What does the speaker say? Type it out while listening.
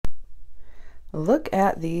Look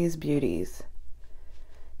at these beauties.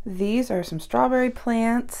 These are some strawberry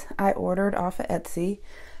plants I ordered off of Etsy.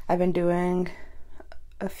 I've been doing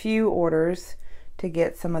a few orders to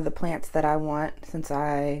get some of the plants that I want since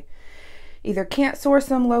I either can't source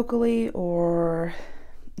them locally or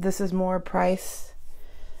this is more price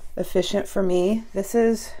efficient for me. This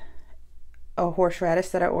is a horseradish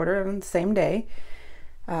that I ordered on the same day.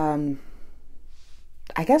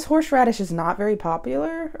 I guess horseradish is not very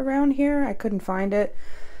popular around here. I couldn't find it,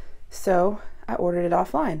 so I ordered it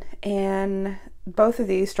offline. And both of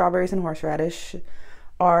these, strawberries and horseradish,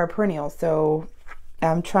 are perennials. So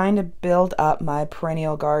I'm trying to build up my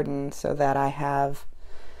perennial garden so that I have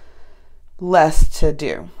less to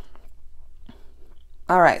do.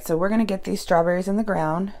 All right, so we're gonna get these strawberries in the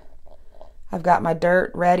ground. I've got my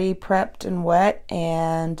dirt ready, prepped and wet,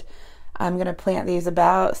 and I'm gonna plant these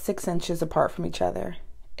about 6 inches apart from each other.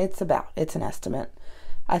 It's an estimate.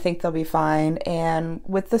 I think they'll be fine. And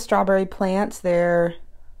with the strawberry plants, they're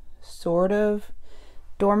sort of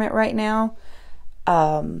dormant right now.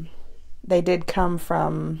 They did come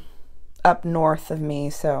from up north of me,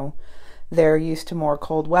 so they're used to more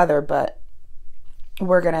cold weather, but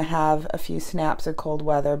we're gonna have a few snaps of cold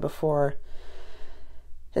weather before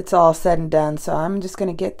it's all said and done. So I'm just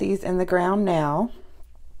gonna get these in the ground now.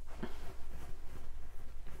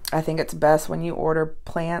 I think it's best when you order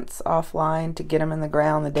plants offline to get them in the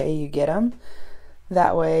ground the day you get them.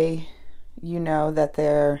 That way you know that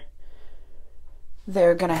they're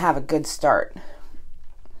gonna have a good start.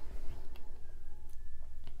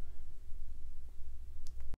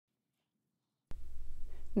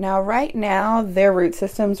 Now right now their root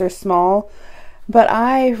systems are small, but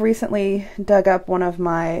I recently dug up one of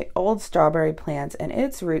my old strawberry plants and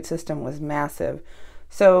its root system was massive.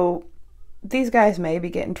 So these guys may be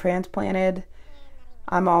getting transplanted.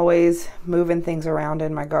 I'm always moving things around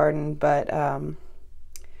in my garden, but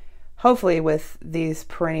hopefully with these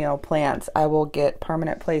perennial plants I will get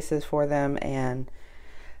permanent places for them and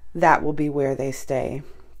that will be where they stay.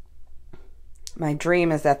 My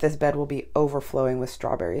dream is that this bed will be overflowing with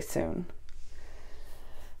strawberries soon.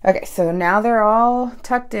 Okay, so now they're all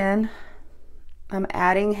tucked in. I'm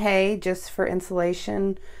adding hay just for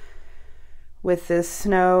insulation. With this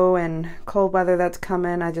snow and cold weather that's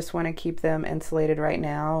coming, I just want to keep them insulated right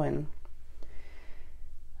now, and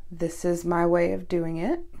this is my way of doing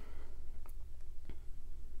it.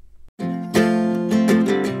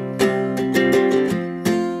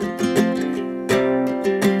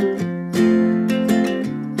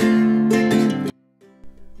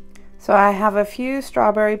 So I have a few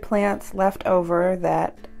strawberry plants left over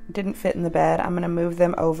that didn't fit in the bed. I'm going to move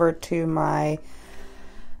them over to my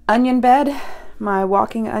onion bed, my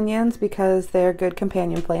walking onions, because they're good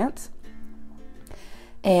companion plants.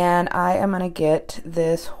 And I am going to get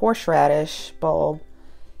this horseradish bulb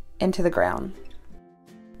into the ground.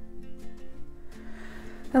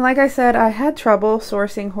 And like I said, I had trouble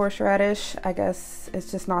sourcing horseradish. I guess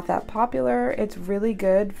it's just not that popular. It's really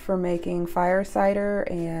good for making fire cider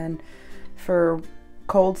and for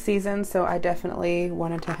cold season, so I definitely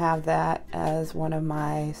wanted to have that as one of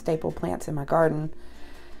my staple plants in my garden.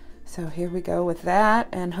 So here we go with that,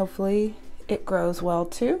 and hopefully it grows well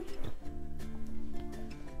too.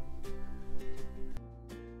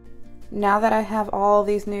 Now that I have all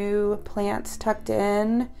these new plants tucked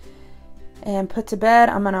in and put to bed,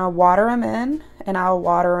 I'm gonna water them in, and I'll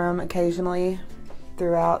water them occasionally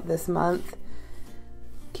throughout this month.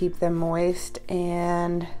 Keep them moist,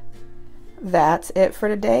 and that's it for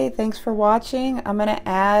today. Thanks for watching. I'm gonna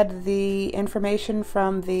add the information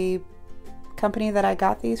from the company that I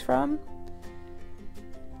got these from,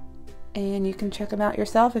 and you can check them out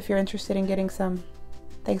yourself if you're interested in getting some.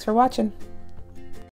 Thanks for watching.